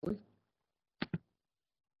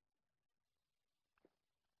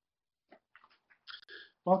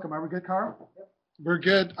Welcome. Are we good, Carl? We're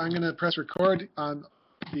good. I'm going to press record on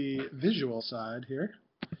the visual side here.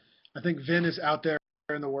 I think Vin is out there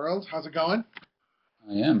in the world. How's it going?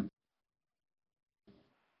 I am.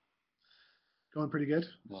 Going pretty good.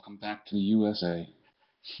 Welcome back to the USA.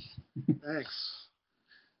 Thanks.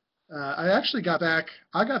 I actually got back.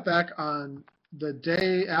 I got back on the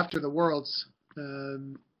day after the Worlds.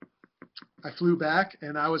 I flew back,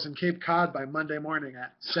 and I was in Cape Cod by Monday morning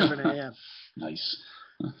at 7 a.m. Nice.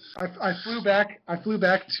 I flew back. I flew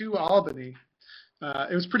back to Albany.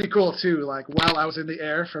 It was pretty cool too. Like while I was in the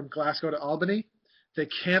air from Glasgow to Albany, they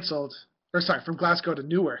canceled. Or sorry, from Glasgow to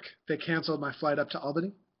Newark, they canceled my flight up to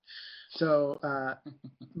Albany. So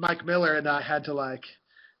Mike Miller and I had to like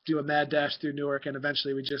do a mad dash through Newark, and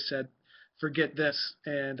eventually we just said, "Forget this,"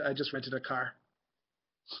 and I just rented a car.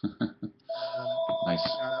 Nice.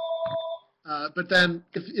 But then,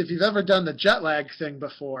 if you've ever done the jet lag thing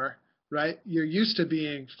before, right? You're used to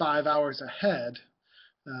being 5 hours ahead.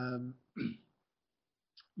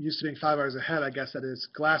 Used to being 5 hours ahead, I guess that is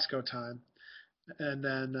Glasgow time. And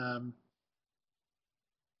then,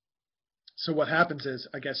 so what happens is,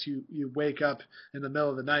 I guess you wake up in the middle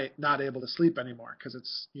of the night not able to sleep anymore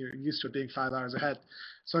because you're used to it being 5 hours ahead.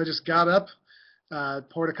 So I just got up,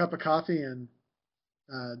 poured a cup of coffee, and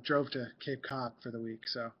drove to Cape Cod for the week.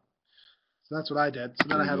 So that's what I did. So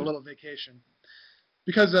then I had a little vacation.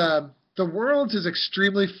 Because the Worlds is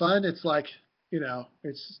extremely fun. It's like,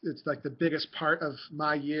 it's like the biggest part of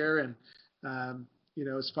my year and,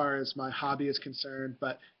 as far as my hobby is concerned.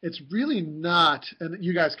 But it's really not, and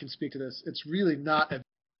you guys can speak to this, it's really not a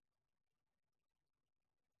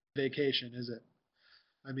vacation, is it?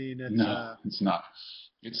 I mean, No, it's not.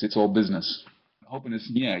 It's all business. Hoping to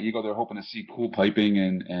see, you go there hoping to see cool piping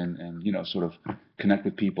and sort of connect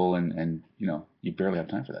with people and you barely have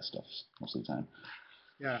time for that stuff most of the time.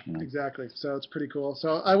 Yeah, exactly. So it's pretty cool.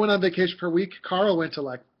 So I went on vacation for a week. Carl went to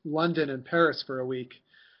like London and Paris for a week,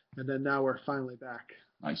 and then now we're finally back.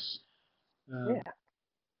 Nice.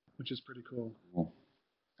 Which is pretty cool. Well,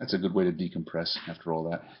 that's a good way to decompress after all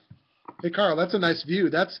that. Hey, Carl, that's a nice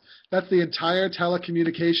view. That's the entire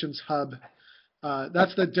telecommunications hub.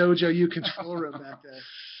 That's the Dojo U control room back there.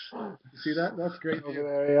 You see that? That's great view. Over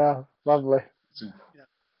there, yeah. Lovely.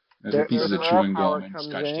 There's pieces of chewing gum and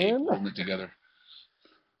Scotch tape holding it together.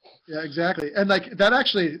 Yeah, exactly. And like that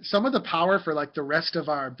actually, some of the power for like the rest of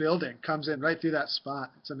our building comes in right through that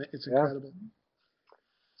spot. It's incredible.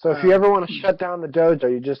 So if you ever want to shut down the dojo,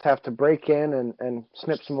 you just have to break in and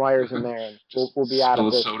snip some wires in there, and we'll be out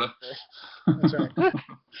of this. Soda. That's right.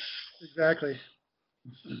 Exactly.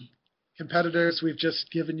 Competitors, we've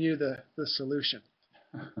just given you the solution.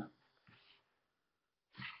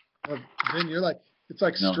 Well, Vin, you're like, it's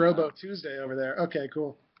like Strobo Tuesday over there. Okay,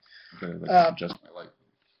 cool. Just my light.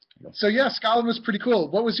 So yeah, Scotland was pretty cool.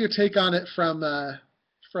 What was your take on it from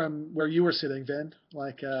where you were sitting, Vin?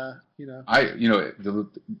 Like, the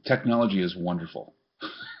technology is wonderful.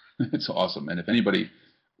 It's awesome. And if anybody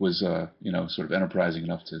was, sort of enterprising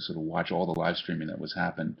enough to sort of watch all the live streaming that was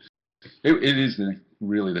happening, it is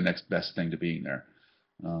really the next best thing to being there.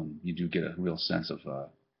 You do get a real sense of,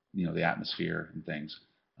 the atmosphere and things.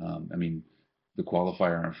 The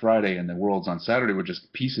qualifier on Friday and the Worlds on Saturday were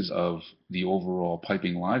just pieces of the overall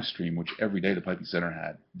piping live stream, which every day the Piping Center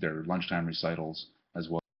had their lunchtime recitals as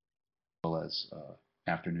well as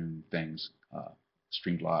afternoon things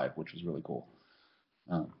streamed live, which was really cool.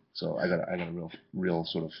 So I got a real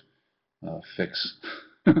sort of fix,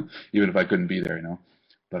 even if I couldn't be there,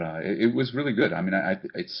 But it was really good. I mean,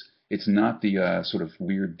 it's not the sort of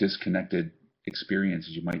weird disconnected experience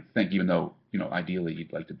as you might think, even though ideally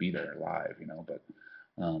you'd like to be there live, but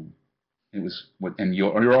it was and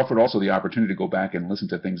you're offered also the opportunity to go back and listen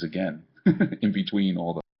to things again in between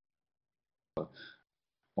all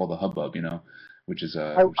the hubbub, which is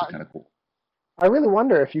kind of cool. I really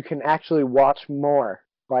wonder if you can actually watch more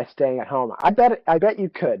by staying at home. I bet you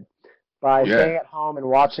could by staying at home and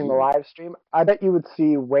watching the live stream. I bet you would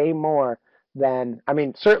see way more than,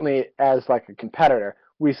 certainly as like a competitor,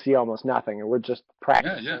 we see almost nothing, and we're just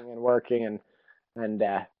practicing and working, and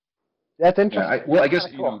that's interesting. I guess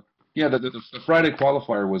cool. The Friday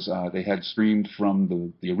qualifier was they had streamed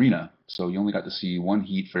from the arena, so you only got to see one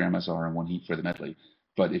heat for MSR and one heat for the medley.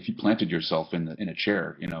 But if you planted yourself in a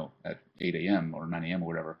chair, at 8 a.m. or 9 a.m. or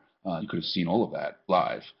whatever, you could have seen all of that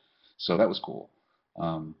live. So that was cool.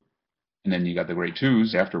 And then you got the grade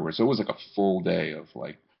twos afterwards. So it was like a full day of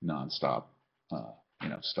like nonstop,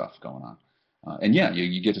 stuff going on. And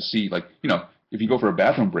you get to see, like, if you go for a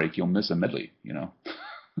bathroom break, you'll miss a medley,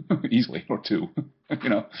 easily, or two,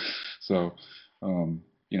 So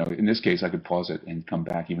in this case, I could pause it and come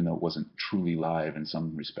back, even though it wasn't truly live in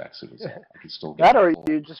some respects. It was, I could still get That, or the full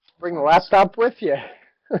you just bring the performance. laptop with you.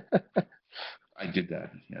 I did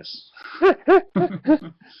that, yes.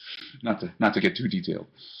 Not to get too detailed,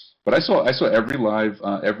 but I saw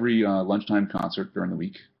every lunchtime concert during the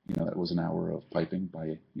week. That was an hour of piping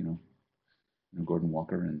by Gordon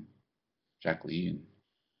Walker and Jack Lee and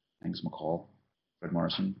Angus McCall, Fred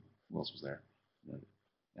Morrison. Who else was there?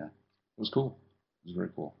 Yeah, it was cool. It was very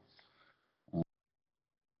cool.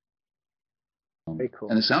 Very cool.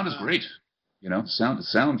 And the sound is great. The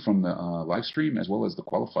sound from the live stream as well as the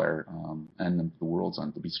qualifier and the worlds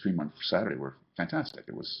on the beat stream on Saturday were fantastic.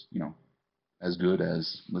 It was as good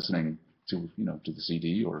as listening to to the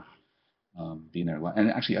CD or being there live.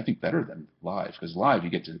 And actually, I think better than live, because live you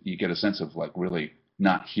get a sense of like really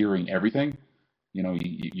not hearing everything. You're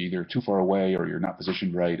either too far away or you're not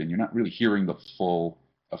positioned right, and you're not really hearing the full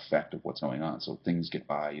effect of what's going on. So things get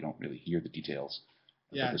by. You don't really hear the details.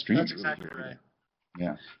 Yeah, the stream that's really exactly right.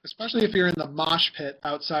 Yeah. Especially if you're in the mosh pit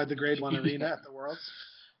outside the Grade 1 arena at the Worlds.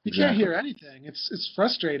 You can't hear anything. It's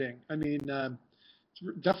frustrating. I mean, it's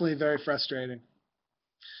definitely very frustrating.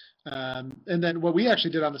 And then what we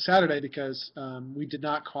actually did on the Saturday, because we did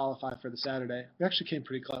not qualify for the Saturday. We actually came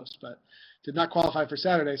pretty close, but did not qualify for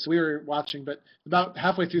Saturday. So we were watching, but about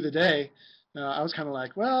halfway through the day, I was kind of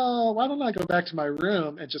like, well, why don't I go back to my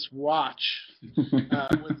room and just watch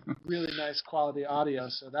with really nice quality audio?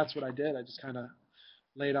 So that's what I did. I just kind of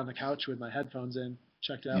laid on the couch with my headphones in,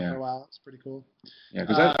 checked it out for a while. It's pretty cool. Yeah,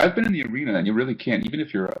 because I've been in the arena, and you really can't, even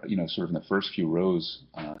if you're sort of in the first few rows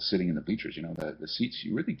sitting in the bleachers, the seats,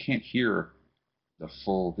 you really can't hear the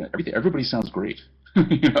full thing. Everybody sounds great.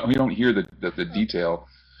 You don't hear the detail,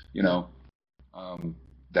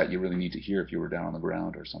 that you really need to hear if you were down on the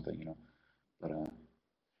ground or something, But it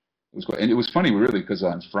was cool. And it was funny, really, because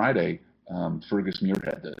on Friday, Fergus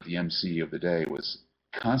Muirhead, the MC of the day, was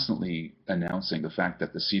constantly announcing the fact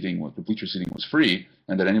that the bleacher seating was free,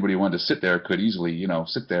 and that anybody who wanted to sit there could easily,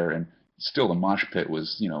 sit there, and still the mosh pit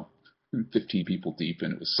was, 15 people deep,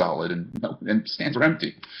 and it was solid, and stands were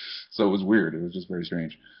empty. So it was weird. It was just very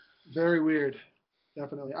strange. Very weird,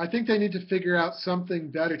 definitely. I think they need to figure out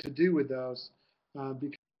something better to do with those,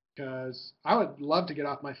 because I would love to get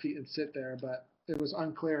off my feet and sit there, but it was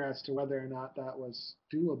unclear as to whether or not that was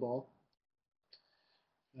doable.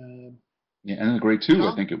 Yeah, and in the grade 2,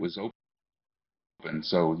 I think it was open,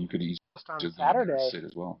 so you could easily sit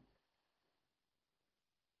as well.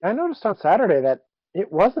 I noticed on Saturday that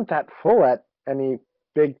it wasn't that full at any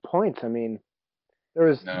big points. I mean, there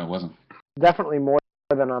was it wasn't. Definitely more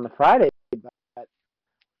than on the Friday, but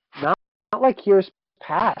not like years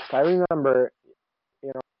past. I remember,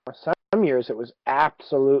 some years it was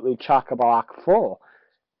absolutely chock-a-block full.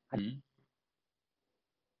 Mm-hmm.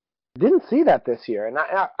 Didn't see that this year, and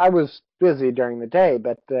I was busy during the day,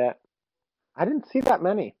 but I didn't see that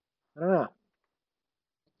many. I don't know.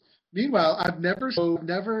 Meanwhile, I've never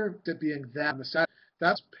being that on the Saturday.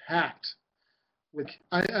 That's packed.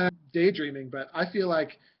 I'm daydreaming, but I feel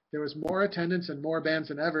like there was more attendance and more bands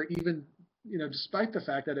than ever, even despite the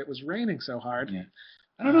fact that it was raining so hard. Yeah,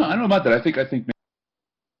 I don't know. I don't know about that. I think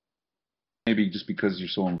maybe just because you're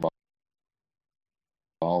so involved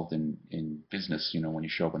in business, when you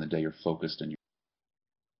show up on the day, you're focused and you're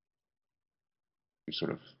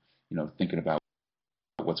sort of, thinking about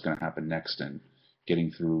what's going to happen next and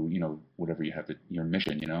getting through, whatever you have your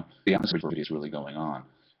mission, the atmosphere is really going on.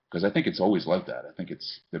 Because I think it's always like that. I think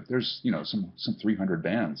there's, some 300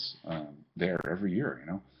 bands there every year,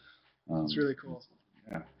 It's really cool.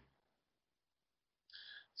 Yeah.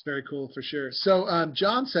 It's very cool for sure. So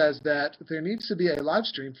John says that there needs to be a live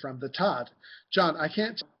stream from the Todd. John, I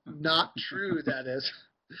can't tell you how not true that is.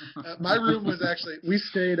 My room was actually, we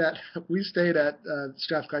stayed at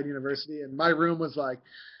Strathclyde University, and my room was like,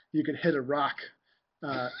 you could hit a rock.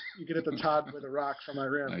 You could hit the Todd with a rock from my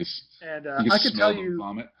room. Nice. And I could tell you,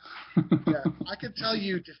 vomit. Yeah, I could tell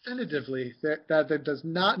you definitively that there does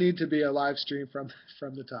not need to be a live stream from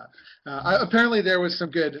the Todd. Apparently, there was some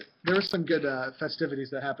good festivities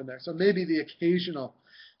that happened there. So maybe the occasional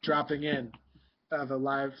dropping in of a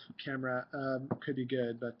live camera could be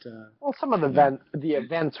good, but well, some of the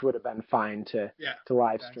events would have been fine to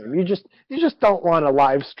live stream. Exactly. You just don't want a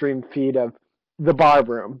live stream feed of the bar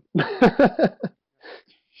room.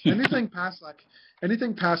 anything past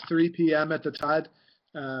 3 p.m. at the Todd,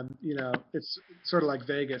 it's sort of like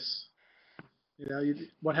Vegas.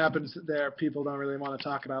 What happens there, people don't really want to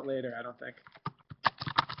talk about later, I don't think.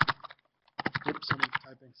 Oops, someone's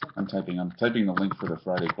typing something. I'm typing the link for the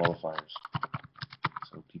Friday qualifiers.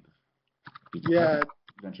 So people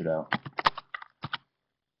ventured out.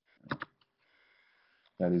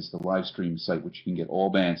 That is the live stream site, which you can get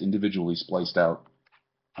all bands individually spliced out,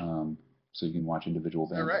 so you can watch individual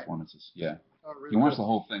band performances. Yeah, really you can watch cool. the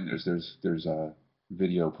whole thing. There's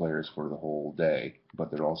video players for the whole day,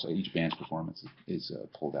 but they're also each band's performance is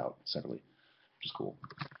pulled out separately, which is cool.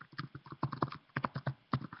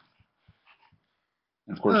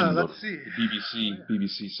 And of course, you can go to the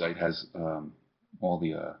BBC site has all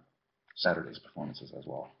the Saturday's performances as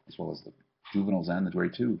well as the juveniles and the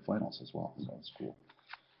grade 2 finals as well. So it's cool.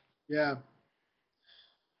 Yeah.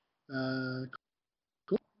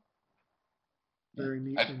 Cool. Very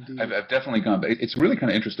neat indeed. I've definitely gone, but it's really kind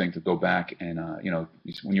of interesting to go back and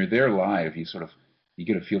when you're there live, you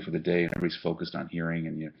get a feel for the day, and everybody's focused on hearing,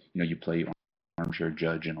 and you play armchair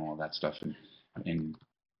judge and all of that stuff, and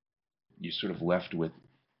you're sort of left with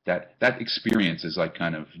that experience is like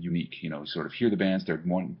kind of unique. Sort of hear the bands, they're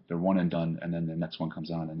one and done, and then the next one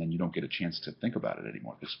comes on, and then you don't get a chance to think about it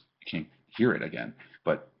anymore because you can't hear it again.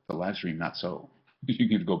 But the live stream, not so. You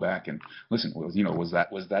can go back and listen. Was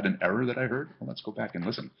that an error that I heard? Well, let's go back and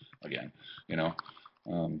listen again. It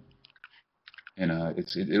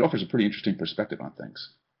offers a pretty interesting perspective on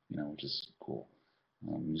things. Which is cool.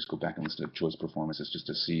 You just go back and listen to choice performances just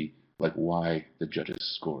to see like why the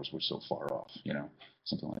judges' scores were so far off.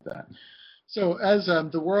 Something like that. So as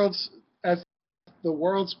the world's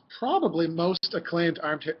probably most acclaimed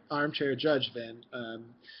armchair judge, Vin,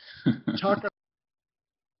 talk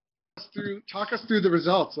us through the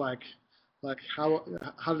results. Like how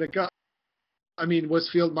did it go? I mean, was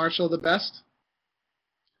Field Marshal the best?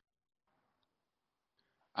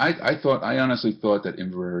 I honestly thought that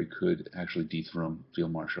Inverary could actually dethrone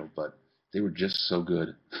Field Marshal, but they were just so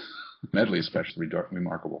good. Medley especially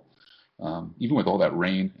remarkable. Even with all that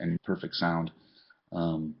rain and perfect sound,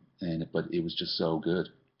 but it was just so good.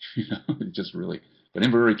 It just really. But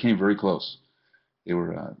Inverary came very close. They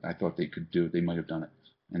were. I thought they could do it. They might have done it,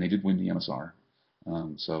 and they did win the MSR.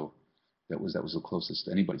 So that was the closest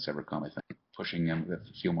anybody's ever come. I think pushing them, the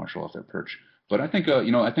Field Marshal off their perch. But I think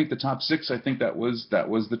I think the top 6. I think that was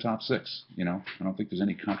the top 6. I don't think there's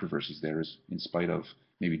any controversies there, in spite of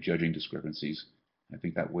maybe judging discrepancies. I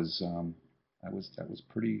think that was a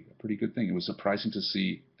pretty good thing. It was surprising to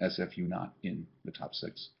see SFU not in the top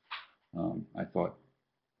 6. I thought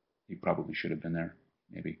he probably should have been there,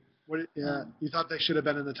 maybe. You thought they should have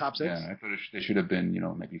been in the top 6? Yeah, I thought they should have been,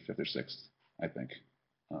 maybe 5th or 6th. I think,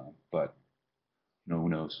 but who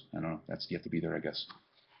knows? I don't know. That's yet to be there, I guess.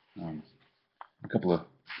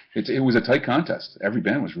 It was a tight contest. Every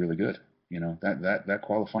band was really good. That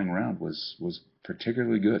qualifying round was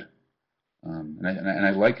particularly good. I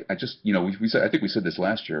think we said this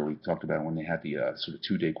last year. We talked about it when they had the sort of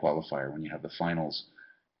 2-day qualifier, when you have the finals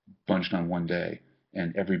bunched on one day,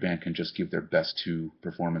 and every band can just give their best 2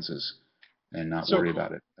 performances and not worry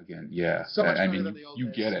about it again. Yeah, so much better than the old you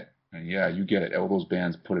days. get it. And yeah, you get it. All those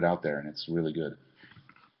bands put it out there, and it's really good.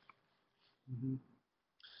 Mm-hmm.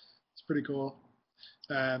 It's pretty cool.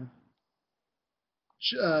 Yeah.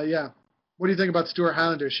 What do you think about Stuart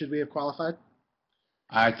Highlanders? Should we have qualified?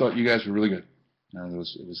 I thought you guys were really good. No, it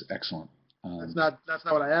was excellent. That's not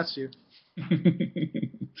what I asked you.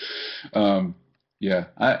 Yeah,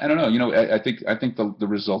 I don't know. I think the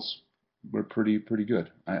results were pretty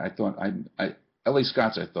good. I thought L.A.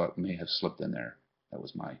 Scots I thought may have slipped in there. That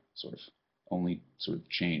was my sort of only sort of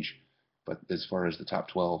change. But as far as the top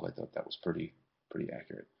 12, I thought that was pretty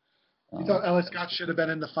accurate. You thought L.A. Scots should have been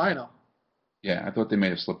in the final? Yeah, I thought they may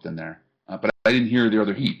have slipped in there. But I didn't hear the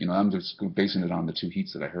other heat. I'm just basing it on the 2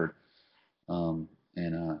 heats that I heard, the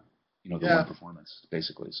one performance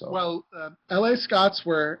basically. So well, L.A. Scots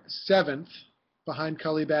were 7th behind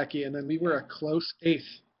Cullybacky, and then we were a close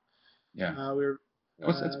 8th. Yeah,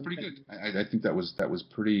 that's pretty good. I think that was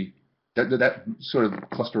pretty. That sort of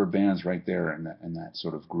cluster of bands right there, and that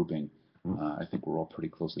sort of grouping, I think we're all pretty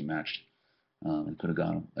closely matched, and could have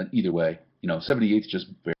gone either way. 78th just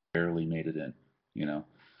barely made it in.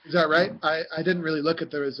 Is that right? I didn't really look at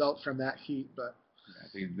the result from that heat, but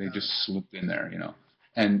yeah, they just slipped in there,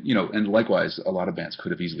 and likewise, a lot of bands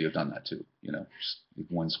could have easily have done that too, just if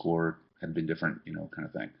one score had been different, kind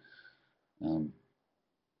of thing.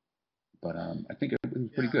 But I think it was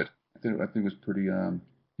pretty good. I think it was pretty,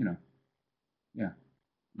 yeah,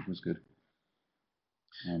 it was good.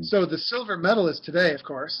 So the silver medal is today, of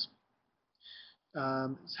course.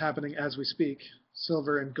 It's happening as we speak.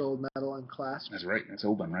 Silver and gold medal and clasp. That's right. That's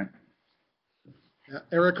Oban, right? Yeah.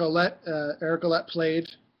 Eric Olette played.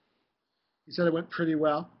 He said it went pretty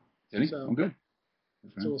well. Did he? So, I'm good.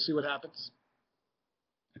 So we'll see what happens.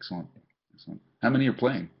 Excellent. How many are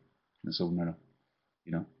playing in the silver medal?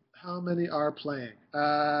 How many are playing?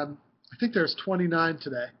 I think there's 29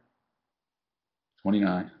 today.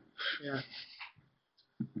 29. Yeah.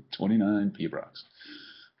 29 P-Rocks.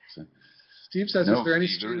 So, Steve says, no, is there any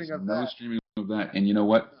Steve, streaming there is of no that? streaming of that. And you know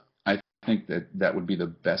what? I think that would be the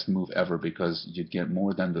best move ever, because you'd get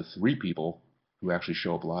more than the 3 people who actually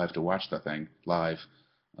show up live to watch the thing live,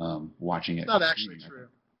 watching it. It's not actually true.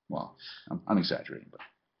 Well, I'm exaggerating, but.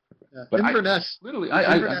 Yeah. But Inverness.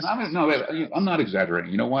 I'm not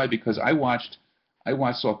exaggerating. You know why? Because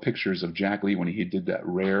saw pictures of Jack Lee when he did that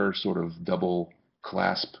rare sort of double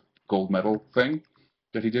clasp gold medal thing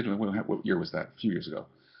that he did. What year was that? A few years ago.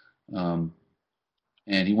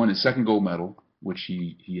 And he won his second gold medal, which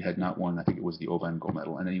he had not won. I think it was the Oban gold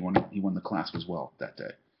medal, and then he won the clasp as well that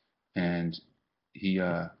day. And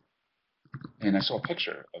and I saw a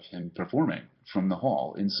picture of him performing from the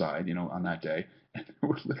hall inside, on that day. And there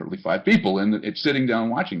were literally 5 people it's sitting down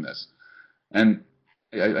watching this. And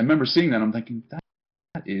I remember seeing that. I'm thinking, that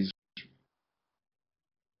is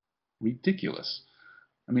ridiculous.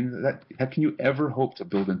 I mean, how can you ever hope to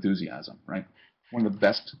build enthusiasm, right? One of the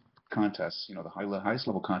best contests, the highest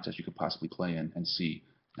level contest you could possibly play in and see,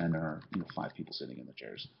 and there are 5 people sitting in the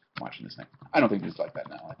chairs watching this thing. I don't think it's like that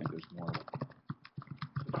now. I think there's more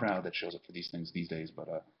the crowd that shows up for these things these days, but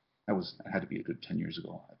it had to be a good 10 years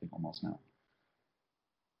ago, I think, almost now.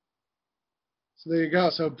 So there you go.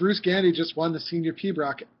 So Bruce Gandy just won the senior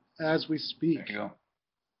P-Brock as we speak. There you go.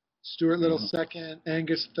 Stuart Little second,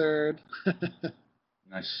 Angus third.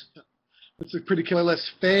 Nice. That's a pretty killer list.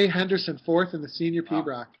 Faye Henderson fourth in the senior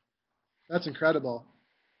P-Brock. That's incredible.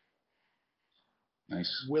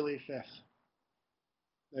 Nice. Willie fifth.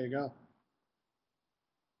 There you go.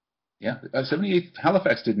 Yeah, 78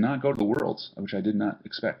 Halifax did not go to the Worlds, which I did not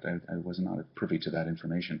expect. I was not privy to that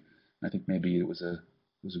information. I think maybe it was a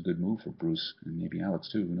good move for Bruce, and maybe Alex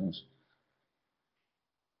too. Who knows?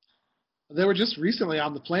 They were just recently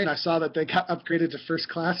on the plane. I saw that they got upgraded to first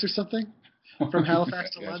class or something from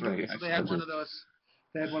Halifax to London. Right. So they had one of those.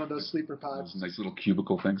 They had one of those sleeper pods. Those nice little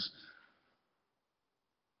cubicle things.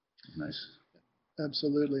 Nice.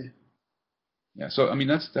 Absolutely. Yeah. So I mean,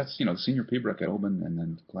 that's senior P-Brock at Oban and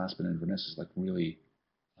then Clasp and Inverness is like really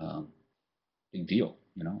big deal.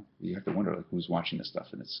 You have to wonder who's watching this stuff,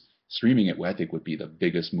 and it's streaming it. I think would be the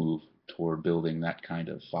biggest move toward building that kind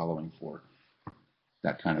of following for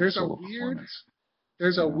that kind of solo performance.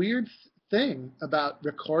 There's a weird thing about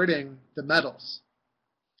recording the medals.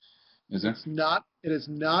 Is there? It is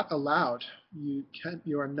not allowed. You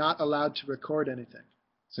are not allowed to record anything.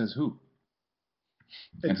 Says who?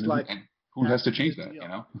 It's and who has to change that?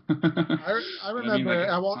 I remember. It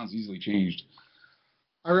sounds easily changed.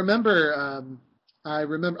 I remember. I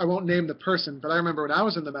won't name the person, but I remember when I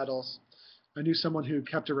was in the medals, I knew someone who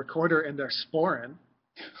kept a recorder in their sporran,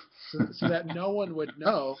 so that no one would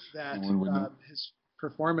know that his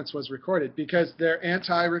performance was recorded, because they're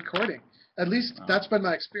anti-recording. At least that's been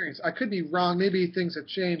my experience. I could be wrong. Maybe things have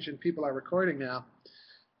changed and people are recording now.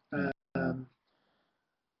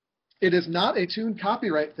 It is not a tuned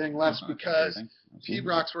copyright thing, Les, because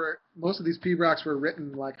most of these P-Brocks were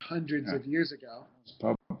written like hundreds of years ago.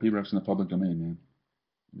 P-Brocks in the public domain, man.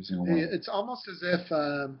 Every single one. It's almost as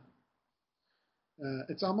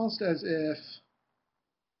if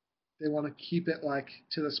they want to keep it like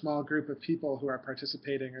to the small group of people who are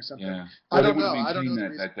participating or something. Yeah. I don't know.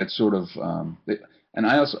 That sort of, and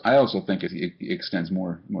I also think it extends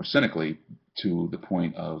more cynically to the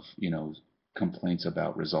point of complaints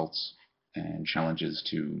about results and challenges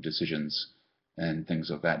to decisions and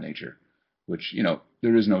things of that nature, which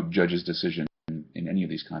there is no judge's decision in any of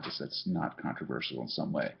these contests that's not controversial in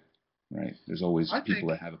some way, right? There's always people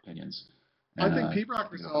that have opinions. I think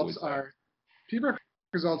P-Brock results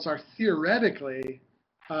are theoretically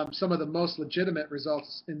some of the most legitimate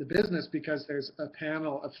results in the business, because there's a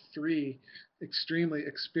panel of 3 extremely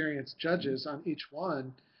experienced judges on each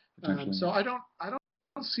one. So I don't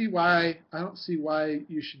see why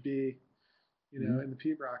you should be in the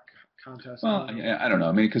P-Brock contest. Well, I don't know.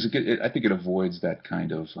 I mean, because I think it avoids that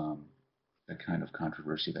kind of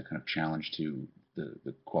controversy, that kind of challenge to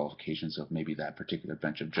the qualifications of maybe that particular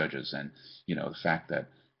bench of judges, and the fact that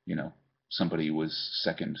somebody was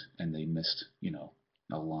second and they missed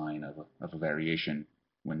a line of a variation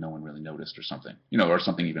when no one really noticed, or something, or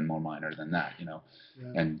something even more minor than that,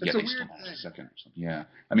 and yet they still managed second or something. Yeah,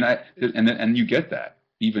 I mean, and you get that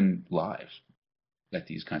even live at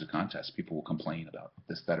these kinds of contests. People will complain about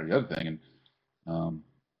this, that, or the other thing, and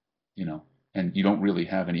and you don't really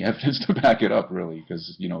have any evidence to back it up, really,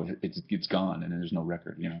 because it's gone and there's no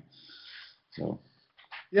record, So.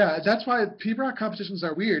 Yeah, that's why P-Brock competitions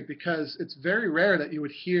are weird, because it's very rare that you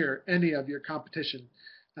would hear any of your competition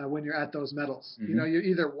when you're at those medals. Mm-hmm. You're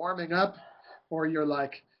either warming up or you're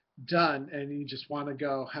like done and you just want to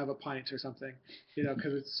go have a pint or something,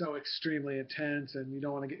 because it's so extremely intense and you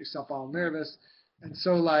don't want to get yourself all nervous. And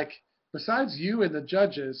so, like, besides you and the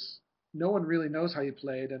judges, no one really knows how you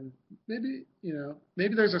played. And maybe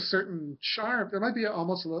there's a certain charm. There might be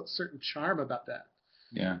almost certain charm about that.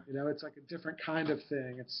 Yeah. It's like a different kind of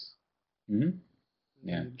thing. It's. Mm-hmm.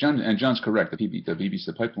 Yeah, John's correct. The BBC,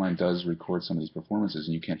 the Pipeline does record some of these performances,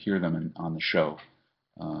 and you can't hear them on the show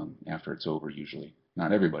after it's over. Usually,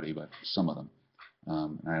 not everybody, but some of them.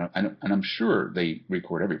 And I'm sure they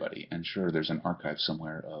record everybody, and sure there's an archive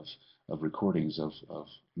somewhere of recordings of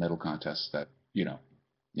medal contests that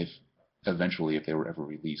if eventually if they were ever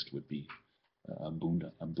released would be a boon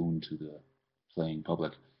to the playing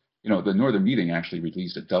public. The Northern Meeting actually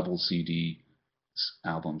released a double CD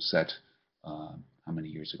album set. How many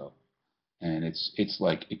years ago? And it's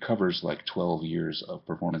like it covers like 12 years of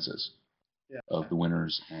performances of the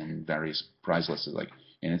winners and various prize lists,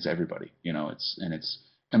 and it's everybody, it's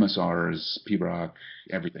MSRs, PBROC,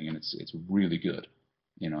 everything, and it's really good,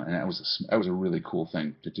 and that was a really cool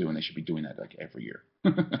thing to do, and they should be doing that like every year,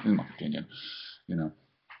 in my opinion,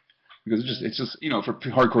 because it's just for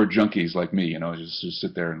hardcore junkies like me, just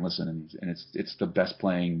sit there and listen, and it's the best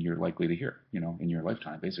playing you're likely to hear, in your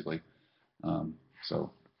lifetime, basically.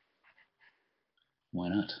 So why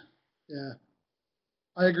not? Yeah,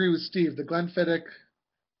 I agree with Steve. The Glenfiddich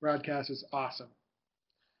broadcast is awesome.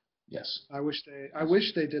 Yes. I wish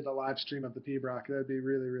they did the live stream of the PBROC. That would be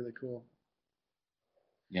really, really cool.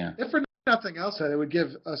 Yeah. If for nothing else, it would give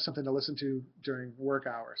us something to listen to during work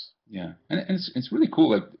hours. Yeah, and it's really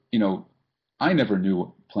cool. Like I never knew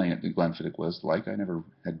what playing at the Glenfiddich was like. I never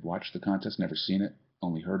had watched the contest, never seen it,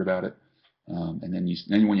 only heard about it. And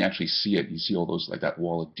then when you actually see it, you see all those, like that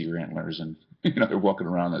wall of deer antlers, and they're walking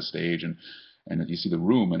around the stage, and you see the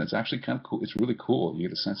room, and it's actually kind of cool. It's really cool. You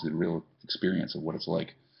get a sense of the real experience of what it's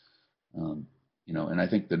like. And I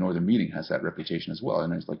think the Northern Meeting has that reputation as well.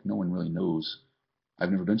 And it's like no one really knows.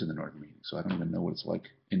 I've never been to the Northern Meeting, so I don't even know what it's like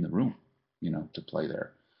in the room, to play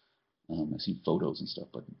there. I've seen photos and stuff,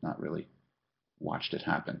 but not really watched it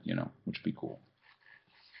happen, which would be cool.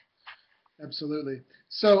 Absolutely.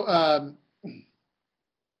 So.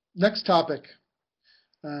 Next topic.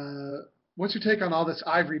 What's your take on all this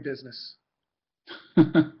ivory business?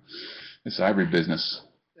 This ivory business.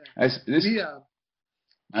 Yeah.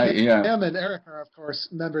 Cam and Eric are, of course,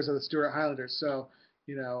 members of the Stuart Highlanders. So,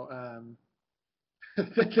 they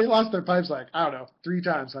lost their pipes, like, I don't know, 3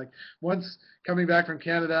 times. Like, once coming back from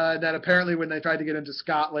Canada, and then apparently when they tried to get into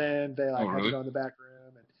Scotland, they had to go in the back room.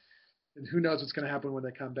 And who knows what's going to happen when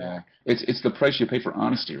they come back. Yeah. It's the price you pay for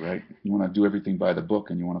honesty, right? You want to do everything by the book,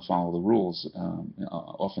 and you want to follow the rules.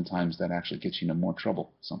 Oftentimes that actually gets you into more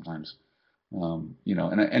trouble sometimes. And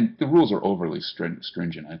the rules are overly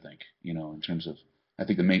stringent, I think, in terms of, I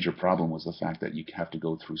think the major problem was the fact that you have to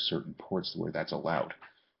go through certain ports where that's allowed,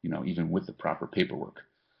 even with the proper paperwork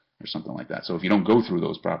or something like that. So if you don't go through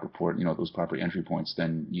those proper those proper entry points,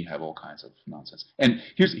 then you have all kinds of nonsense. And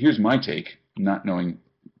here's my take, not knowing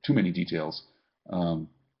too many details.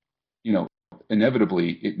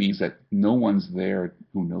 Inevitably it means that no one's there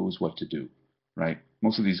who knows what to do, right?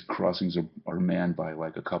 Most of these crossings are manned by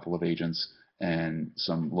like a couple of agents and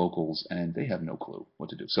some locals, and they have no clue what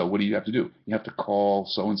to do. So what do you have to do? You have to call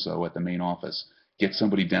so-and-so at the main office, get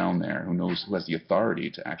somebody down there who has the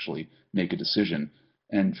authority to actually make a decision.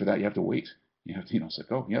 And for that, you have to wait. You have to, it's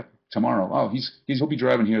like, oh, yep, tomorrow. Oh, he'll be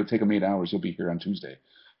driving here. It'll take him 8 hours. He'll be here on Tuesday,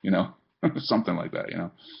 something like that,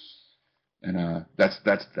 And that's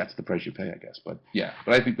the price you pay, I guess. But yeah,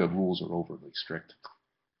 but I think the rules are overly strict.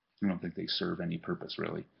 I don't think they serve any purpose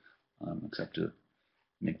really, except to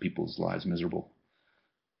make people's lives miserable,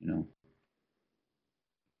 And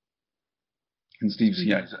Steve's,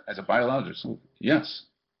 as a biologist, yes,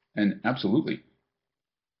 and absolutely,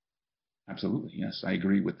 yes, I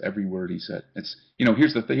agree with every word he said. It's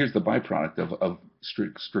here's the byproduct of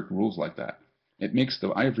strict rules like that. It makes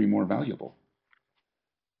the ivory more valuable,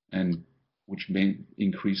 and which may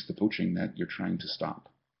increase the poaching that you're trying to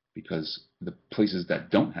stop, because the places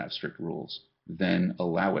that don't have strict rules then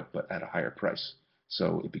allow it, but at a higher price.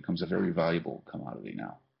 So it becomes a very valuable commodity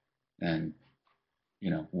now. And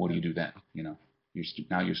what do you do then? You're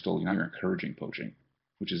encouraging poaching,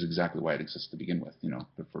 which is exactly why it exists to begin with.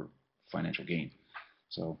 But for financial gain.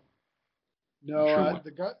 So no,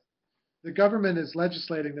 the government is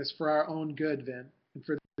legislating this for our own good, Vin, and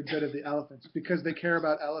for the good of the elephants, because they care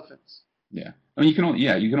about elephants. Yeah, I mean, you can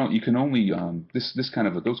only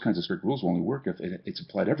those kinds of strict rules will only work if it's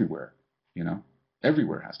applied everywhere.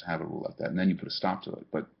 Everywhere has to have a rule like that, and then you put a stop to it.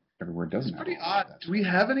 But everywhere doesn't. It's pretty odd. Do we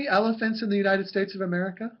have any elephants in the United States of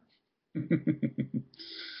America?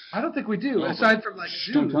 I don't think we do, No, aside from like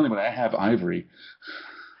don't tell Zoom. anybody. I have ivory.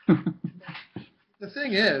 The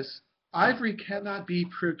thing is, ivory cannot be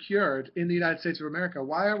procured in the United States of America.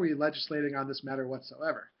 Why are we legislating on this matter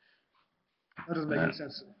whatsoever? That doesn't make any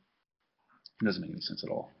sense to me. It doesn't make any sense at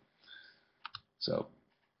all. So,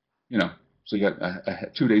 so you got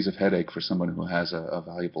 2 days of headache for someone who has a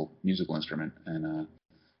valuable musical instrument, and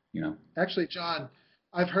Actually, John,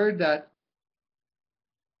 I've heard that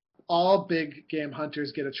all big game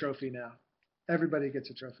hunters get a trophy now. Everybody gets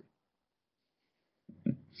a trophy.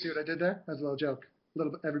 See what I did there? That's a little joke.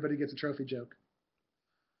 Everybody gets a trophy joke.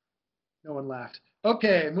 No one laughed.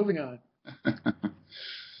 Okay, moving on.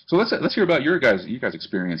 So let's hear about your guys'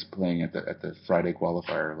 experience playing at the Friday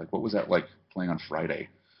qualifier. Like, what was that like playing on Friday?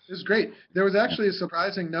 It was great. There was actually a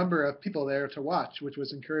surprising number of people there to watch, which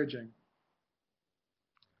was encouraging.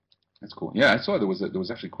 That's cool. Yeah, I saw there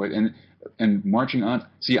was actually quite and marching on.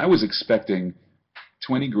 See, I was expecting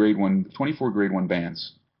 24 grade 1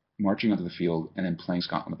 bands marching onto the field and then playing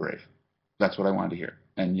Scotland the Brave. That's what I wanted to hear.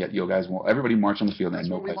 And yet you guys won't. Everybody marched on the field and That's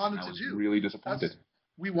had no what we pipes. wanted I to was do. really disappointed.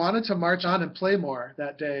 We wanted to march on and play more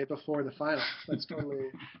that day before the final. That's totally.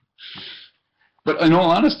 But in all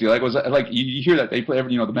honesty, you hear that they play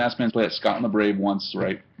the mass bands play at Scotland the Brave once,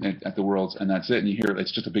 right, at the Worlds, and that's it. And you hear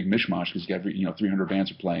it's just a big mishmash because 300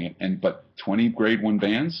 bands are playing it, but 20 grade 1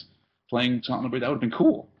 bands playing Scotland the Brave, that would have been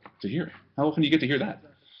cool to hear. How often do you get to hear that?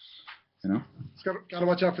 Got to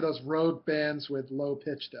watch out for those road bands with low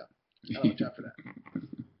pitch though. Got to watch out for that.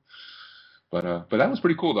 But that was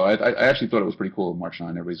pretty cool though. I actually thought it was pretty cool marching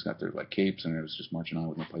on. Everybody's got their capes and it was just marching on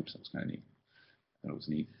with no pipes. That was kind of neat. I thought it was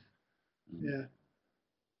neat. Yeah.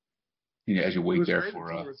 As you wait there for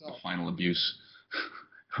the final abuse,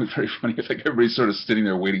 it was very funny. I think everybody's sort of sitting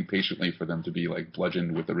there waiting patiently for them to be like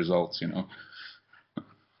bludgeoned with the results.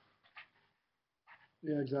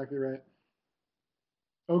 Yeah, exactly right.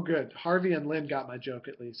 Oh, good. Harvey and Lynn got my joke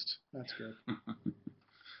at least. That's good.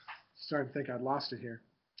 Starting to think I'd lost it here.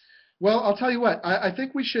 Well, I'll tell you what. I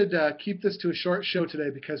think we should keep this to a short show today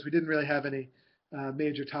because we didn't really have any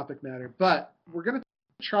major topic matter. But we're going to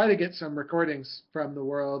try to get some recordings from the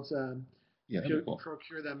Worlds. Yeah, that'd be cool.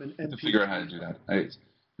 Procure them and to figure out how to do that.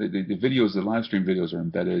 The videos, the live stream videos are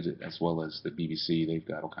embedded as well as the BBC. They've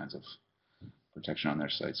got all kinds of protection on their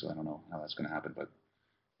site, so I don't know how that's going to happen, but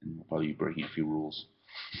we'll probably be breaking a few rules.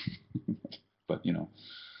 But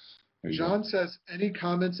John says, any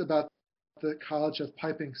comments about the College of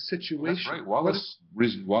Piping situation? Well, that's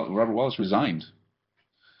right. Robert Wallace resigned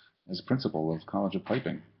as principal of College of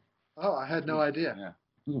Piping. Oh, I had no idea. Yeah,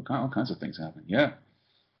 there's all kinds of things happening. Yeah.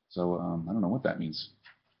 So I don't know what that means.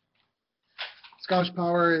 Scottish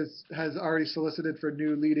Power has already solicited for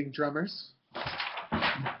new leading drummers.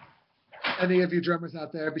 Any of you drummers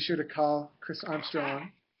out there, be sure to call Chris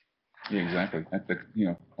Armstrong. Yeah, exactly.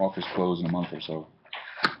 Offers close in a month or so.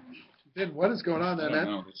 Ben, what is going on there, man?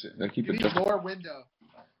 No, they keep you it need just more window.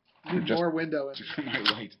 You need more window. Just for my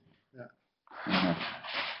light. Yeah.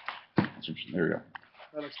 There we go.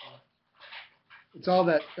 That looks fine. It's all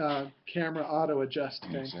that camera auto adjust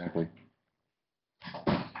thing. Exactly.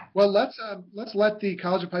 Well, let's let the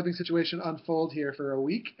College of Piping situation unfold here for a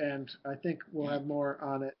week, and I think we'll have more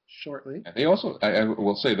on it shortly. They also, I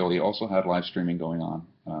will say though, they also had live streaming going on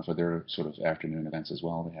for their sort of afternoon events as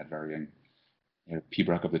well. They had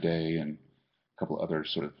Pibroch of the Day and a couple of other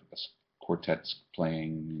sort of quartets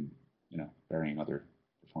playing, varying other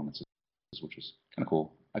performances, which was kind of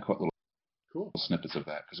cool. I caught little snippets of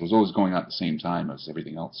that because it was always going on at the same time as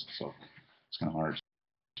everything else, so it's kind of hard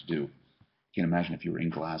to do. You can imagine if you were in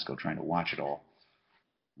Glasgow trying to watch it all.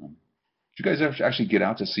 Did you guys ever actually get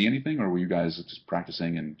out to see anything, or were you guys just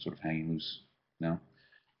practicing and sort of hanging loose? No?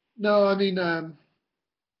 No, I mean,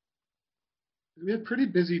 we had pretty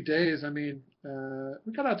busy days. I mean,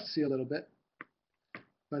 we got out to see a little bit,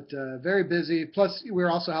 but very busy. Plus, we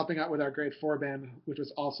were also helping out with our grade 4 band, which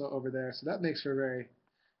was also over there. So that makes for very,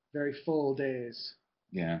 very full days.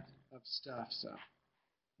 Yeah. Of stuff. So.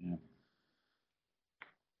 Yeah.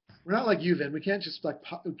 We're not like you, Vin. We can't just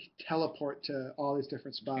teleport to all these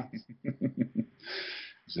different spots.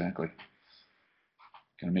 Exactly.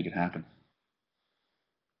 Gotta make it happen.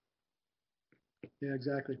 Yeah,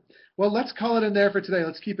 exactly. Well, let's call it in there for today.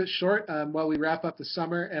 Let's keep it short while we wrap up the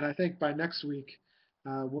summer. And I think by next week,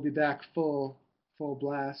 we'll be back full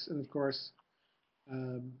blast. And of course,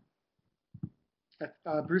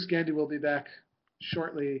 Bruce Gandy will be back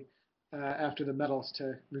shortly after the medals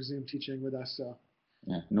to resume teaching with us. So.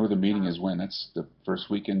 Yeah, Northern Meeting is when? That's the first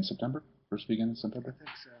weekend in September? First weekend in September? I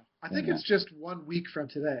think so. I think it's just 1 week from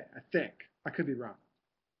today. I think. I could be wrong.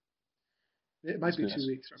 It might be 2 weeks from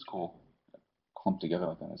today. It's cool. Clumped together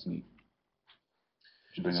like that. That's neat.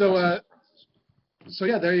 Should bring So, up so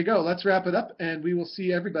yeah, there you go. Let's wrap it up, and we will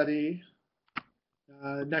see everybody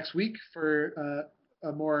next week for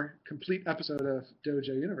a more complete episode of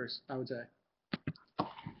Dojo Universe, I would say.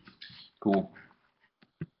 Cool.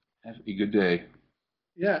 Have a good day.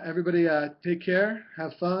 Yeah, everybody take care.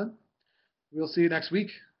 Have fun. We'll see you next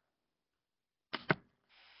week.